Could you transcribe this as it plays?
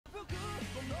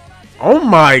Oh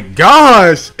my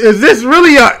gosh, is this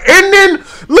really a ending?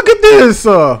 Look at this.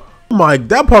 Oh my,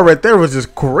 that part right there was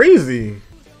just crazy.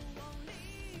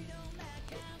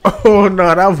 Oh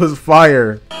no, that was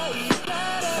fire.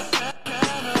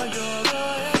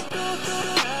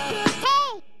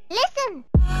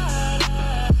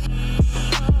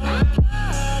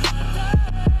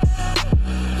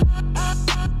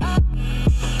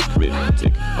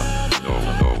 Romantic.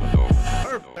 No.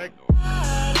 Perfect.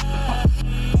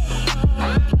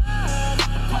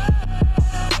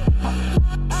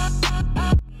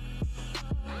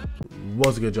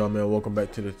 What's good, y'all, man? Welcome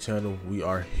back to the channel. We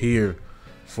are here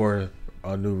for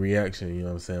a new reaction. You know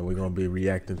what I'm saying? We're gonna be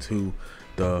reacting to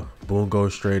the Bungo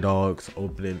Stray Dogs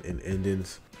opening and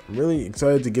endings. I'm really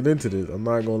excited to get into this. I'm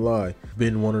not gonna lie.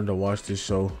 Been wanting to watch this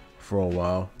show for a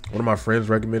while. One of my friends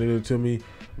recommended it to me,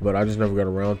 but I just never got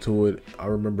around to it. I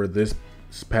remember this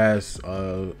past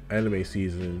anime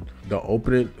season, the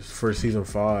opening for season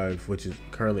 5, which is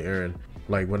currently airing.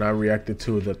 Like when I reacted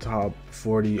to the top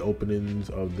 40 openings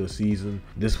of the season,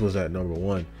 this was at number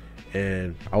 1,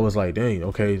 and I was like, dang,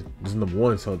 okay, this is number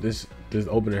 1, so this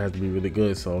opening has to be really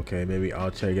good. So okay, maybe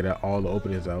I'll check it out, all the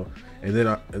openings out. And then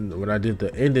when I did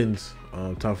the endings,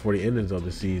 top 40 endings of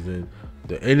the season,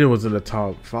 the ending was in the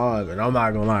top 5, and I'm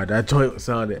not gonna lie, that joint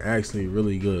sounded actually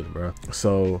really good, bro.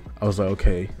 So I was like,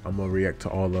 okay, I'm gonna react to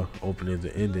all the openings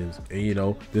and endings, and you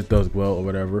know, this does well or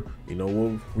whatever, you know,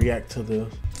 we'll react to the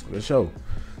show.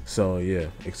 So yeah,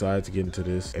 excited to get into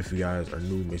this. If you guys are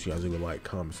new, make sure you guys leave a like,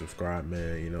 comment, subscribe,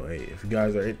 man. You know, hey, if you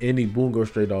guys are any Bungo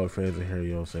Stray Dog fans in here,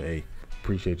 you know what I'm saying, hey,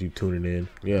 appreciate you tuning in.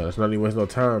 Yeah, let's not even waste no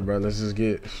time, bro. Let's just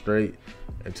get straight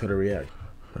into the react.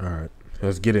 All right,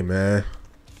 let's get it, man.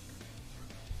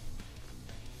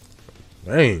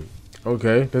 Dang.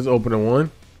 Okay, this opening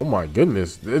one. Oh my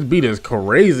goodness, this beat is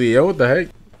crazy, yo. What the heck?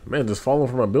 Man, just falling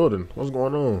from a building. What's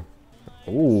going on?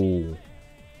 Ooh.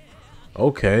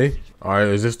 Okay. All right,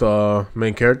 is this the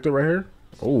main character right here?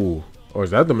 Ooh. Or is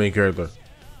that the main character?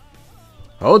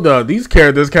 Hold up, these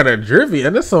characters kind of drippy,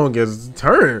 and this song is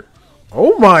turned.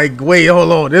 Oh my, wait,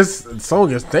 hold on. This song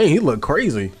is, dang, he look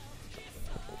crazy.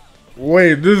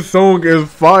 Wait, this song is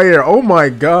fire. Oh my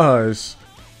gosh.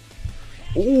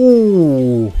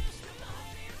 Ooh.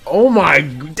 Oh my,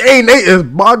 dang, they is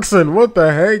boxing. What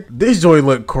the heck? This joint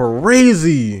look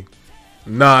crazy.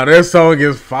 Nah, this song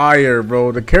is fire,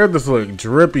 bro. The characters look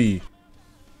drippy.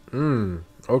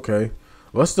 Okay.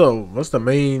 What's the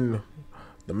main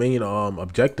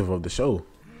objective of the show?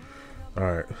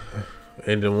 Alright.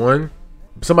 Ending 1.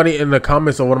 Somebody in the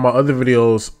comments on one of my other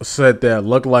videos said that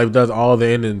Luck Life does all the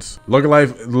endings. Luck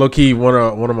Life, low-key, one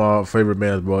of my favorite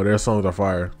bands, bro. Their songs are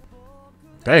fire.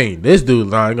 Dang, this dude,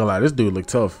 nah, I ain't gonna lie, this dude look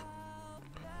tough.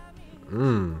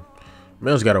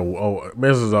 Man's got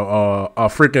man's is a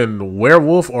freaking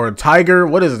werewolf or a tiger.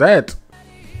 What is that?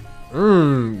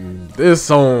 This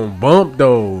song bump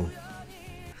though.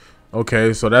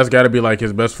 Okay, so that's got to be like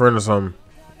his best friend or something.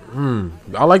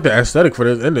 I like the aesthetic for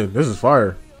this ending. This is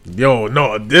fire. Yo,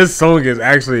 no, this song is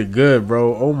actually good,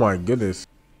 bro. Oh my goodness.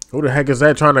 Who the heck is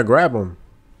that trying to grab him?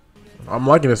 I'm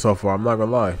liking it so far. I'm not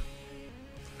gonna lie.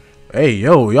 Hey,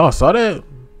 yo, y'all saw that?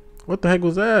 What the heck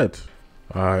was that?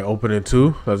 All right, opening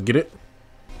 2. Let's get it.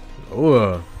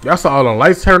 Oh, y'all saw all the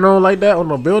lights turn on like that on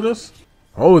the buildings?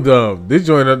 Hold up, this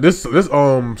joint, this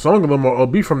song a little more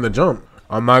OB from the jump.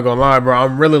 I'm not gonna lie, bro.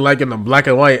 I'm really liking the black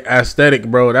and white aesthetic,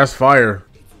 bro. That's fire.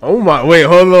 Oh my, wait,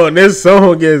 hold on. This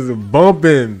song is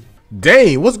bumping.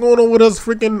 Dang, what's going on with us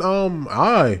freaking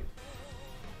eye?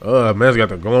 Man's got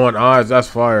the glowing eyes. That's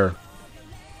fire.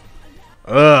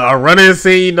 A running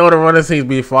scene. You know the running scenes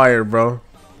be fire, bro.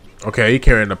 Okay, he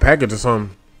carrying a package or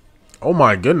something. Oh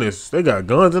my goodness, they got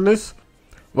guns in this.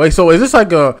 Wait, so is this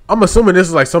like I'm assuming this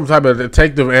is like some type of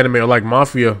detective anime or like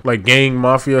mafia, like gang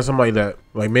mafia or something like that.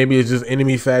 Like maybe it's just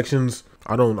enemy factions.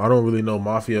 I don't really know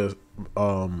mafia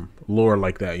lore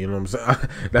like that, you know what I'm saying?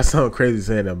 That sounds crazy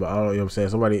saying that, but I don't, you know what I'm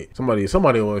saying?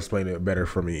 Somebody will explain it better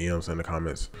for me, you know what I'm saying, in the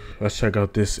comments. Let's check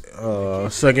out this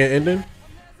second ending.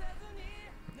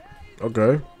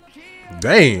 Okay.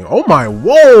 Dang. Oh my,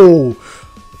 whoa.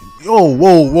 Yo,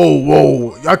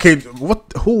 whoa. Y'all can't,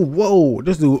 whoa.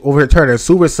 This dude over here turning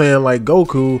Super Saiyan like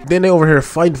Goku. Then they over here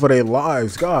fighting for their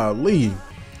lives. Golly.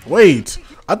 Wait,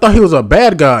 I thought he was a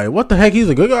bad guy. What the heck, he's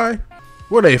a good guy?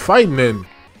 What are they fighting in?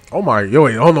 Oh my, yo,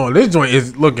 wait, hold on. This joint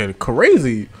is looking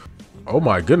crazy. Oh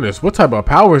my goodness, what type of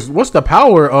powers? What's the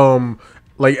power,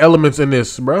 like elements in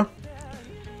this, bro?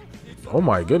 Oh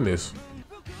my goodness.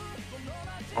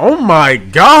 Oh my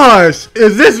gosh,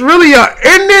 is this really a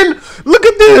ending? Look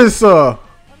at this.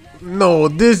 No,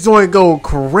 this joint go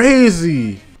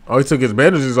crazy. Oh, he took his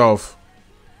bandages off.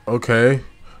 Okay.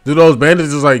 Do those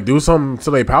bandages like do something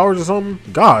to their powers or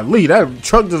something? Golly, that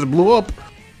truck just blew up.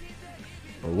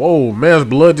 Whoa, man's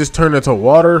blood just turned into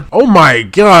water. Oh my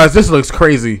gosh, this looks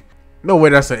crazy. No way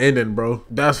that's an ending, bro.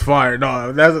 That's fire.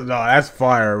 No, that's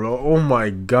fire, bro. Oh my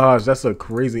gosh, that's a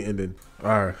crazy ending.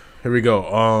 Alright, here we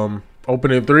go.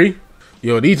 Opening 3.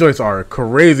 Yo, these joints are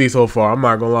crazy so far, I'm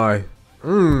not gonna lie.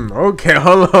 Okay,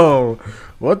 hold on.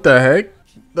 What the heck?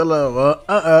 The little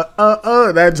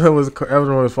that joint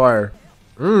was fire.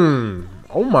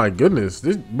 Oh my goodness.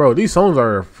 These songs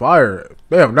are fire.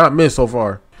 They have not missed so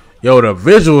far. Yo, the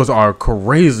visuals are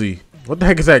crazy. What the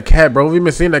heck is that cat, bro? We've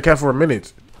been seeing that cat for a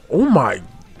minute. Oh my.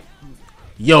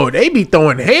 Yo, they be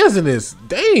throwing hands in this.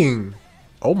 Dang.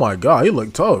 Oh my god, he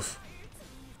look tough.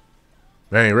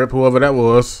 Dang, rip whoever that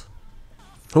was.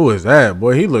 Who is that?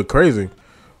 Boy, he look crazy.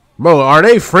 Bro, are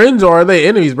they friends or are they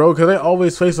enemies, bro? Because they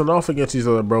always facing off against each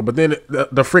other, bro. But then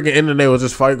the freaking end of the day was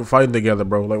just fighting together,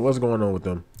 bro. Like, what's going on with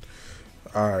them?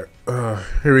 All right,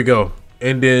 here we go.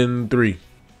 Ending 3.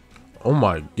 Oh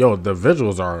my, yo, the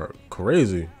visuals are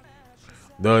crazy.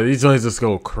 These joints just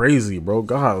go crazy, bro.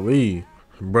 Golly,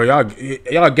 bro,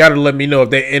 y'all gotta let me know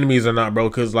if they enemies or not, bro.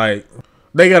 Cause like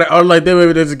they gotta, or like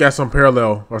maybe they just got some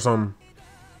parallel or something.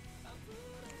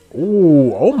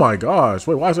 Ooh, oh my gosh,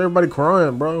 wait, why is everybody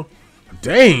crying, bro?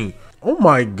 Dang, oh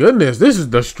my goodness, this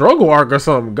is the struggle arc or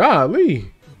something.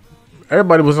 Golly,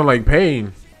 everybody was in like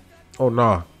pain. Oh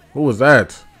nah, who was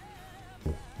that?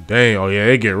 Dang, oh yeah,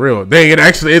 it get real. Dang, it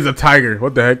actually is a tiger.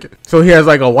 What the heck? So he has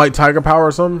like a white tiger power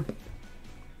or something?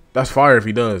 That's fire if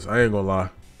he does. I ain't gonna lie.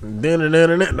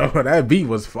 No, that beat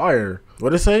was fire.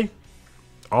 What'd it say?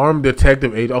 Armed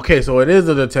detective agent. Okay, so it is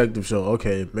a detective show.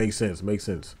 Okay, makes sense. Makes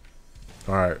sense.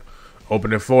 All right,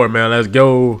 opening 4, man. Let's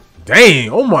go. Dang,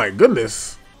 oh my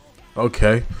goodness.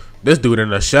 Okay, this dude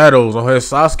in the shadows on his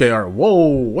Sasuke art. Whoa,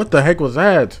 what the heck was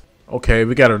that? Okay,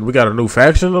 we got a new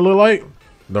faction to look like.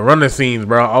 The running scenes,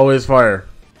 bro, always fire.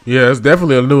 Yeah, it's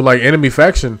definitely a new like enemy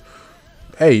faction.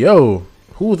 Hey, yo,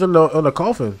 who's in the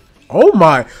coffin? Oh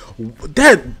my,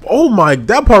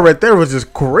 that part right there was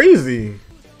just crazy.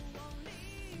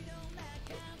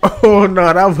 Oh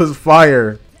no, that was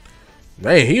fire.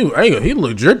 Dang, he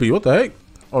looked drippy. What the heck?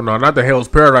 Oh no, not the Hell's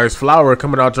Paradise flower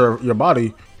coming out your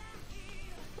body.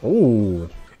 Oh,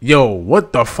 yo,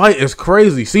 what the fight is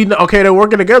crazy. See, okay, they're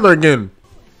working together again.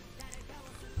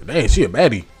 Dang, she a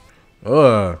baddie.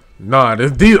 Nah,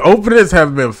 these openings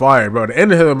have been fire, bro. The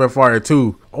ending have been fire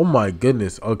too. Oh my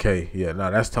goodness. Okay, yeah, nah,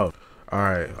 that's tough. All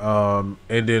right,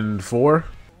 and then 4.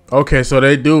 Okay, so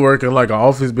they do work in like an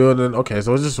office building. Okay,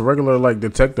 so it's just a regular like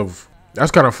detective. That's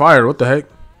kind of fire. What the heck?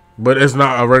 But it's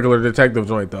not a regular detective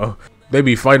joint though. They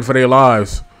be fighting for their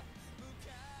lives.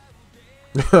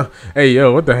 Hey,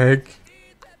 yo, what the heck?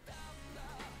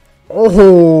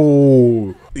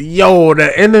 Oh, yo,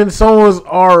 the ending songs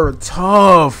are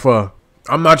tough.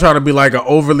 I'm not trying to be like an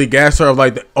overly gasser of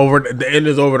like the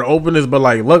endings over the openings, but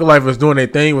like Luck Life is doing their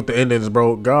thing with the endings,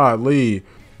 bro. Godly.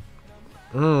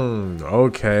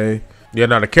 Okay. Yeah,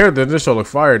 now the character in this show look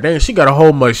fire. Dang, she got a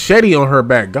whole machete on her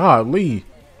back. Godly.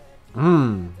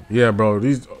 Yeah, bro.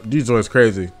 These joints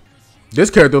crazy. This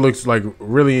character looks like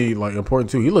really like important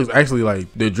too. He looks actually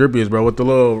like the drippiest, bro, with the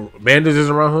little bandages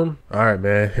around him. All right,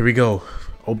 man. Here we go.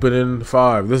 Opening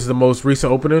 5. This is the most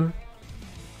recent opening.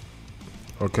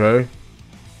 Okay.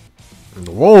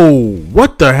 Whoa!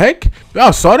 What the heck?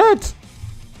 Y'all saw that?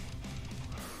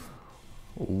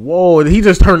 Whoa! Did he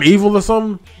just turn evil or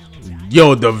something?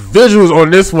 Yo, the visuals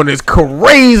on this one is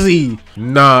crazy.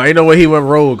 Nah, ain't no way he went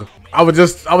rogue. I would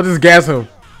just gas him.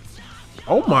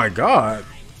 Oh my god.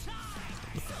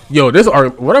 Yo, this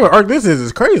arc, whatever arc this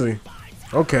is crazy.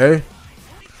 Okay.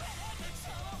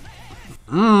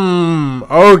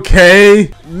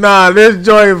 Okay. Nah, this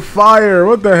joint fire.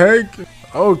 What the heck?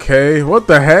 Okay. What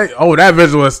the heck? Oh, that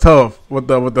visual is tough with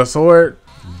the sword.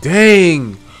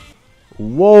 Dang.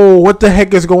 Whoa, what the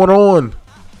heck is going on?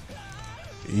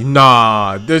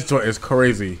 Nah, this joint is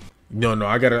crazy. No,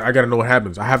 I gotta know what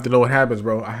happens. I have to know what happens,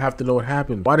 bro. I have to know what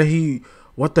happened. Why did he?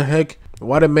 What the heck?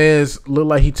 Why the man's look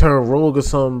like he turned rogue or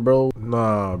something, bro?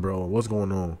 Nah, bro. What's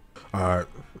going on? All right,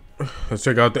 let's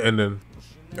check out the ending.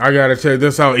 I gotta check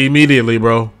this out immediately,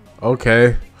 bro.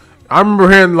 Okay. I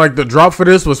remember hearing like the drop for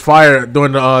this was fire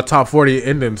during the top 40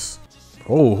 endings.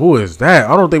 Oh, who is that?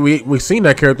 I don't think we seen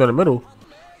that character in the middle.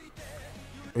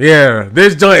 Yeah,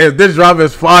 this drop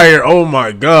is fire. Oh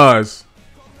my gosh.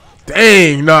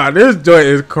 Dang, nah, this joint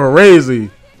is crazy.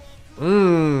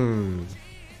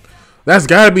 That's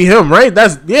gotta be him, right?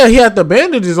 Yeah, he had the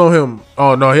bandages on him.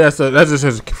 Oh no, that's just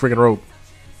his freaking rope.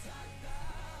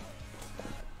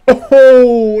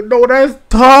 Oh no, that's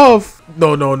tough.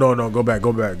 No, go back,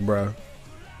 bruh.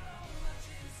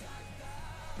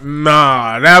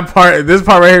 Nah, this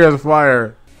part right here is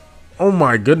fire. Oh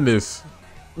my goodness.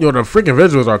 Yo, the freaking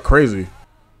visuals are crazy.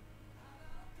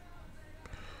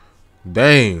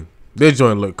 Dang. This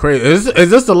joint look crazy. Is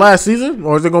this the last season?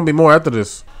 Or is there gonna be more after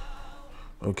this?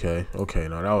 Okay,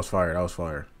 no, that was fire. That was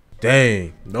fire.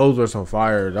 Dang, those were some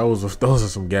fire. Those are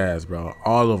some gas, bro.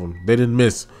 All of them. They didn't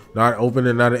miss. Not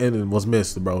opening, not an ending was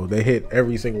missed, bro. They hit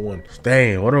every single one.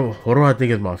 Dang, what do I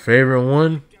think is my favorite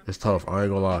one? It's tough. I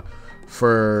ain't gonna lie.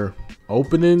 For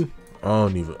opening, I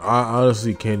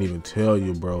honestly can't even tell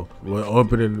you, bro. What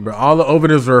opening, bro? All the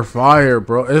openings are fire,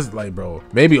 bro. It's like, bro,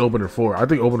 maybe opening 4. I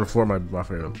think opening 4 might be my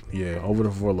favorite. Yeah,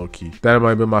 opening 4 low key. That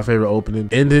might be my favorite opening.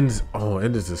 Endings,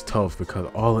 endings is tough because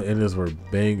all the endings were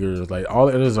bangers. Like all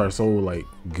the endings are so like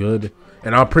good.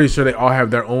 And I'm pretty sure they all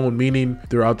have their own meaning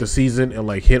throughout the season and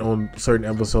like hit on certain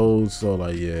episodes. So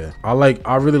like, yeah,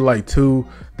 I really like 2.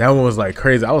 That one was like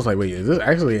crazy. I was like, wait, is this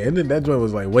actually an ending? That joint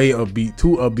was like way upbeat,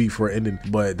 too upbeat for an ending,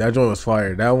 but that joint was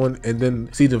fire. That one, and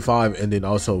then season 5 ending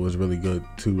also was really good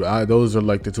too. Those are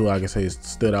like the 2 I can say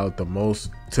stood out the most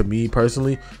to me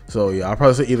personally. So yeah, I'll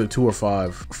probably say either 2 or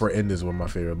 5 for endings were my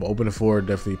favorite, but opening 4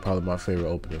 definitely probably my favorite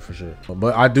opening for sure.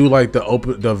 But I do like the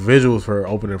visuals for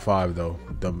opening 5 though.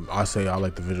 I say I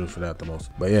like the visuals for that the most.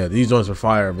 But yeah, these joints are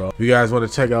fire, bro. If you guys want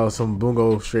to check out some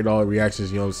Bungo straight all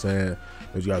reactions, you know what I'm saying?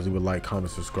 If you guys would like, comment,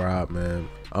 subscribe, man.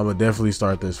 I'm gonna definitely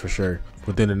start this for sure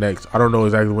within the next, I don't know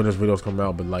exactly when this video's coming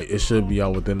out, but like it should be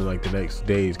out within like the next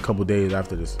couple days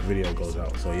after this video goes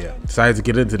out. So yeah, decided to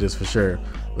get into this for sure.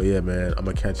 But yeah, man, I'm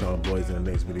gonna catch y'all boys in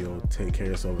the next video. Take care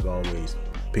of yourselves as always.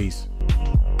 Peace.